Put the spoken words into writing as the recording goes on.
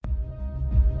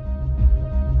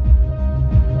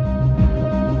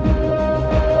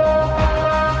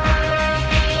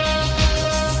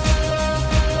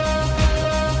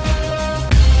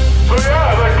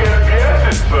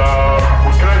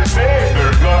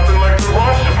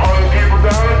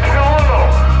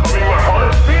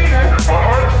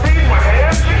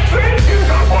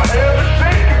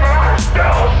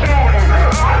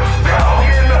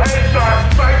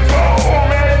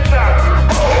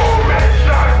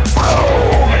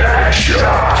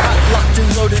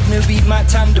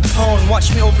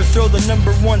throw the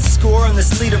 #1 score on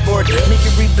this leaderboard. Make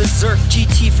it read berserk,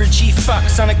 GT for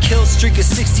G-Fox. On a kill streak of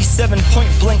 67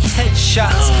 point-blank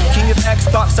headshots. King of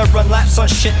Xbox, I run laps on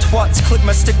shit twats. Click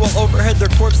my stick while overhead their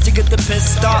corpse to get the piss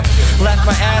stopped. Laugh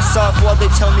my ass off while they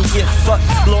tell me get fucked.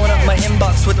 Blowing up my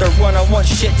inbox with their one-on-one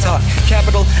shit talk.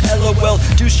 Capital LOL,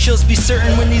 douche chills be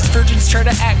certain when these virgins try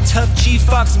to act tough.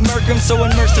 G-Fox murk them so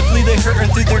unmercifully they hurtin'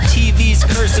 through their TVs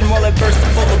cursing while I burst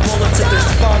full of bullets at their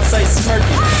spawn site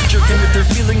smirking. Jerking with their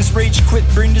feelings, rage quit,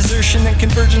 brain desertion, and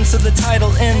convergence of the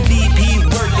title MVP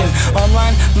working.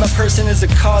 Online, my person is a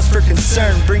cause for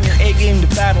concern. Bring your A game to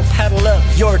battle, paddle up,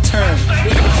 your turn.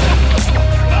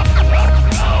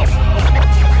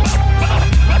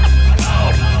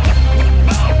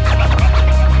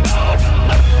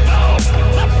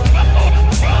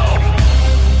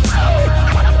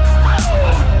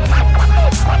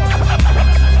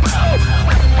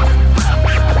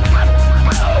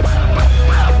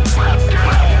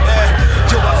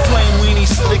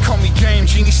 They call me Game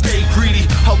Genie, stay greedy.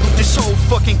 I'll loot this whole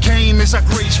fucking game as I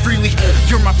graze freely.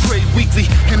 You're my prey weekly,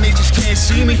 and they just can't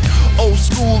see me. Old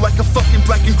school like a fucking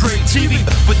black and gray TV.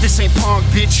 But this ain't Pong,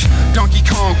 bitch. Donkey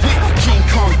Kong, with King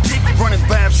Kong dick. Running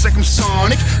labs like I'm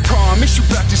Sonic. Promise you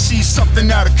about to see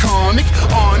something out of comic.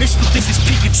 Honest, you think it's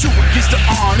Pikachu against the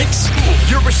Onyx?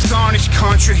 You're astonished,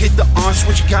 Contra, hit the on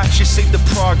switch. Gotcha, save the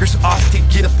progress, often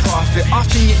get a profit.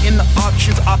 Often you're in the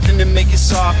options, opting to make it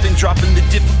soft. And dropping the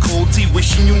difficulty,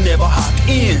 wishing you never hopped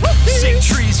in. Sick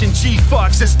trees and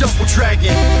G-Fox, that's double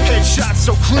dragon. Headshot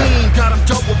so clean, got him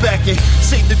double backing.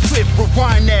 Save the clip,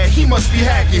 rewind that, he must be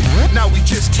hacking. Now we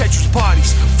just Tetris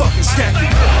bodies, fucking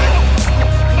stacking.